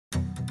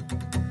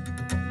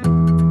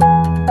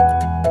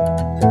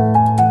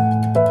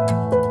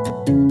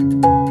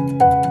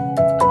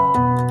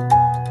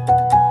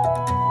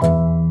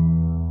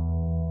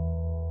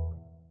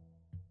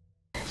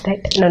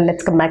Now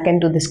let's come back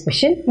and do this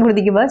question. What do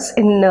they give us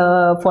in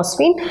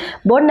phosphine?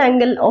 Bond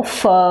angle of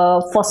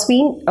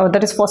phosphine,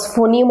 that is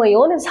phosphonium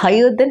ion, is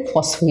higher than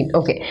phosphine.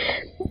 Okay.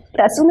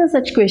 As soon as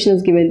such question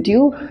is given to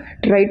you,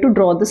 try to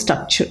draw the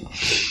structure.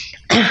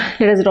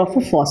 Let us draw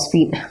for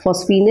phosphine.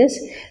 Phosphine is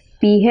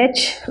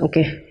PH,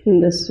 okay,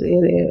 in this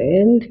way,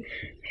 and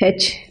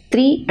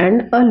H3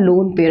 and a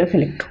lone pair of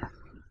electrons.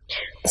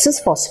 This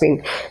is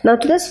phosphine. Now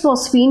to this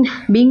phosphine,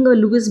 being a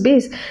Lewis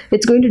base,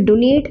 it's going to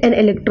donate an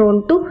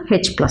electron to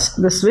H plus.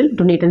 This will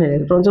donate an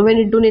electron. So when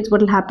it donates,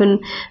 what will happen?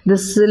 The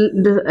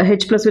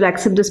H plus will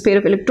accept this pair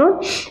of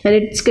electron and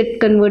it's get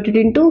converted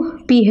into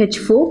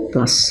PH4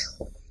 plus.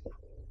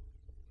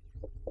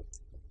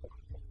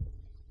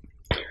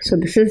 So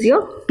this is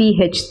your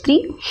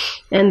PH3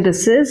 and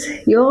this is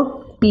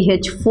your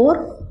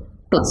PH4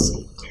 plus.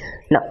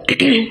 Now,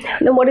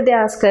 now what did they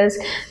ask us?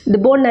 The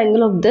bond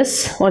angle of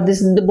this, or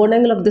this, the bond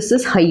angle of this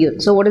is higher.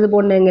 So what is the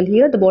bond angle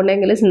here? The bond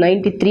angle is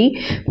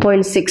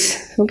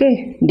 93.6,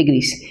 okay,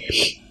 degrees.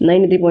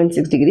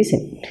 93.6 degrees.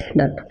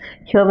 Done.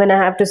 Here when I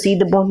have to see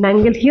the bond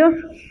angle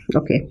here,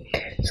 okay.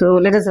 So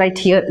let us write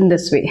here in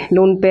this way.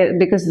 Lone pair,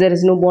 because there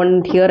is no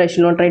bond here, I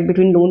should not write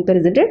between lone pair,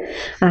 isn't it?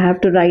 I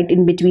have to write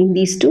in between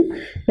these two,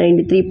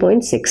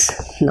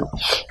 93.6. Now,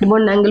 the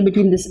bond angle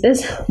between this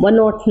is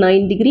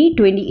 109 degree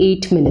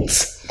 28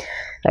 minutes.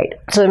 Right,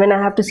 so when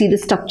I have to see the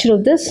structure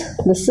of this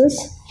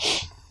is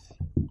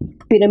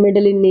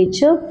pyramidal in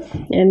nature,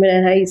 and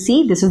when I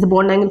see this is the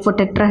bond angle for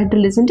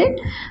tetrahedral, isn't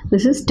it?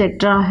 This is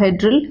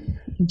tetrahedral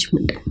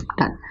arrangement.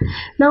 Done.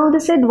 Now they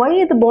said, why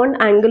is the bond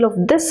angle of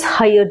this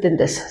higher than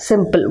this?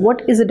 Simple.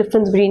 What is the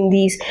difference between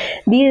these?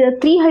 There are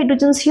 3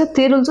 hydrogens here,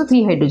 there are also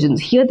 3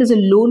 hydrogens. Here there's a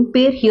lone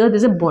pair, here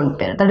there's a bond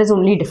pair. That is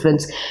only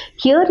difference.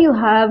 Here you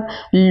have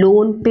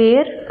lone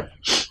pair,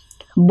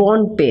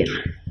 bond pair.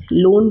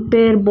 Lone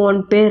pair,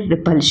 bond pair,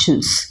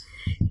 repulsions.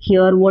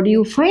 Here what do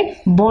you find?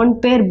 Bond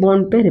pair,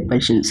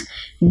 repulsions.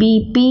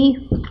 BP,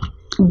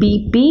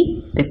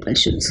 BP,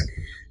 repulsions.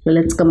 Now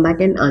let's come back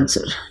and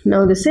answer.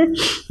 Now this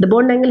is, the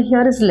bond angle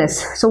here is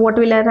less. So what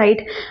will I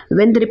write?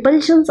 When the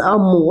repulsions are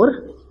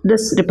more,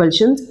 this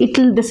repulsions,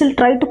 this will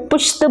try to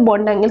push the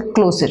bond angle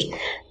closer.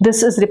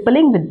 This is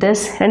repelling with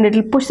this and it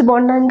will push the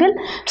bond angle.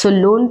 So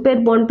lone pair,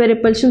 bond pair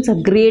repulsions are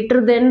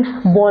greater than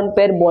bond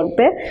pair,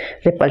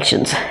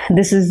 repulsions.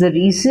 This is the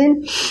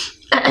reason.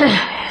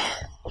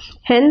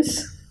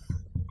 Hence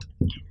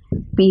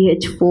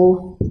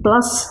PH4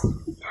 plus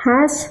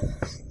has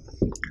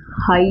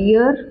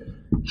higher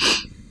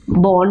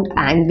bond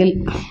angle.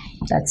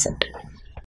 That's it.